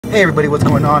Hey everybody, what's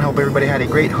going on? Hope everybody had a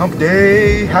great hump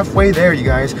day. Halfway there, you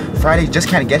guys. Friday just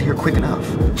can't get here quick enough.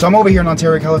 So I'm over here in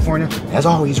Ontario, California, as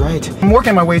always, right? I'm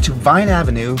working my way to Vine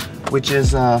Avenue, which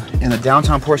is in the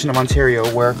downtown portion of Ontario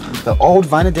where the old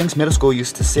Vina Danks middle school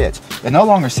used to sit. It no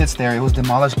longer sits there. It was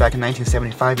demolished back in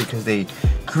 1975 because they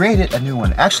created a new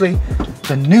one. Actually,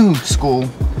 the new school,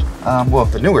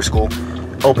 the newer school,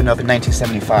 opened up in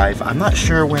 1975. I'm not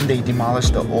sure when they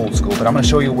demolished the old school, but I'm going to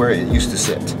show you where it used to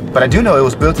sit. But I do know it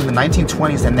was built in the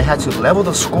 1920s and they had to level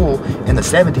the school in the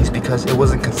 70s because it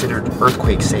wasn't considered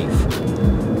earthquake safe.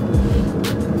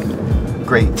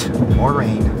 Great, more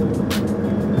rain.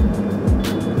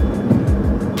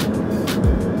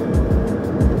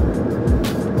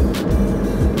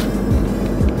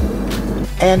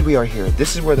 And we are here.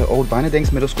 This is where the old Vina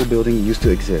Danks Middle School building used to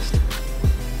exist.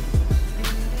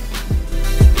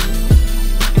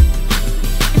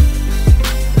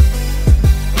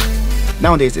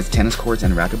 Nowadays, it's tennis courts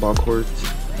and racquetball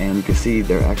courts, and you can see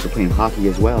they're actually playing hockey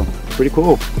as well. Pretty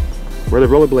cool. Where are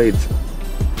the rollerblades?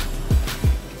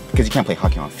 Because you can't play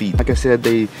hockey on feet. Like I said,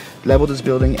 they leveled this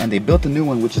building and they built a new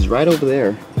one, which is right over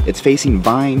there. It's facing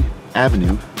Vine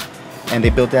Avenue, and they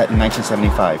built that in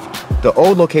 1975. The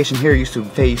old location here used to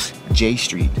face J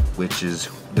Street, which is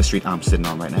the street I'm sitting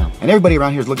on right now. And everybody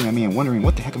around here is looking at me and wondering,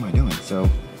 what the heck am I doing? So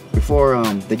before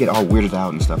they get all weirded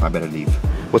out and stuff, I better leave.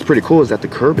 What's pretty cool is that the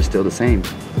curb is still the same.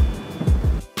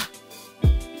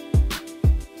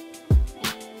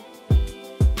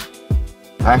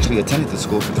 I actually attended this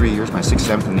school for 3 years, my 6th,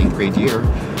 7th, and 8th grade year,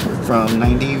 from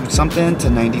 90-something to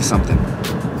 90-something.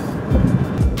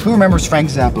 Who remembers Frank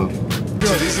Zappa?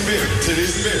 Titties and beer,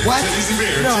 titties and beer, what? Titties and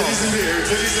beer, No. Titties and beer,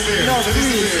 Titties and beer, No,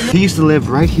 Titties and beer. He used to live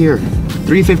right here,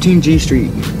 315 G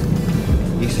Street.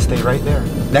 He used to stay right there.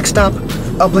 Next stop,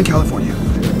 Upland, California,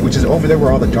 which is over there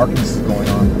where all the darkness is going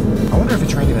on. I wonder if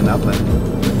it's raining in Upland,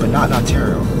 but not in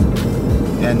Ontario.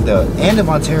 And the end of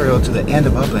Ontario to the end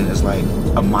of Upland is like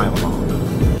a mile long.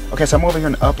 Okay, so I'm over here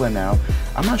in Upland now.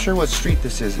 I'm not sure what street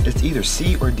this is. It's either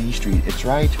C or D Street. It's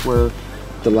right where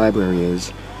the library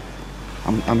is.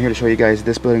 I'm here to show you guys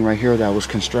this building right here that was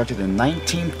constructed in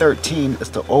 1913. It's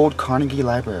the old Carnegie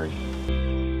Library.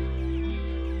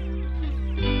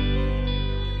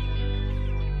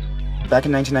 Back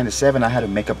in 1997, I had to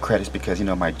make up credits because, you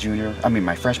know, my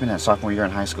freshman and sophomore year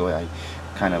in high school, I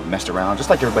kind of messed around, just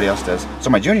like everybody else does. So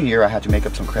my junior year, I had to make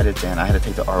up some credits and I had to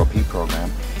take the ROP program.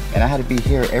 And I had to be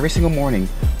here every single morning,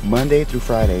 Monday through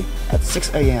Friday, at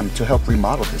 6 a.m. to help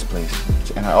remodel this place.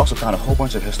 And I also found a whole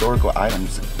bunch of historical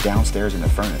items downstairs in the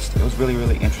furnace. It was really,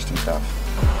 really interesting stuff.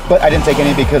 But I didn't take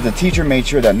any because the teacher made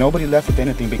sure that nobody left with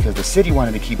anything because the city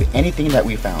wanted to keep anything that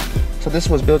we found. So this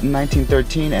was built in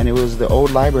 1913 and it was the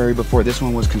old library before this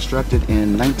one was constructed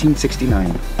in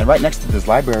 1969. And right next to this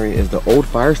library is the old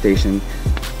fire station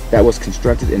that was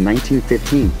constructed in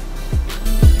 1915.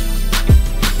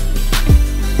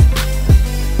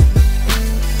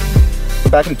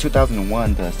 Back in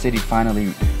 2001, the city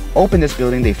finally opened this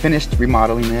building. They finished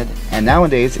remodeling it, and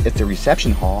nowadays it's a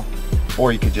reception hall,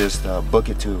 or you could just book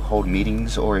it to hold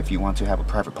meetings, or if you want to have a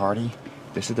private party,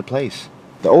 this is the place.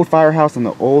 The old firehouse and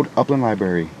the old Upland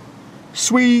Library.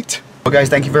 Sweet! Well guys,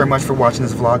 thank you very much for watching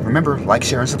this vlog. Remember, like,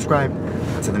 share, and subscribe.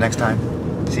 Until the next time,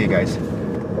 see you guys.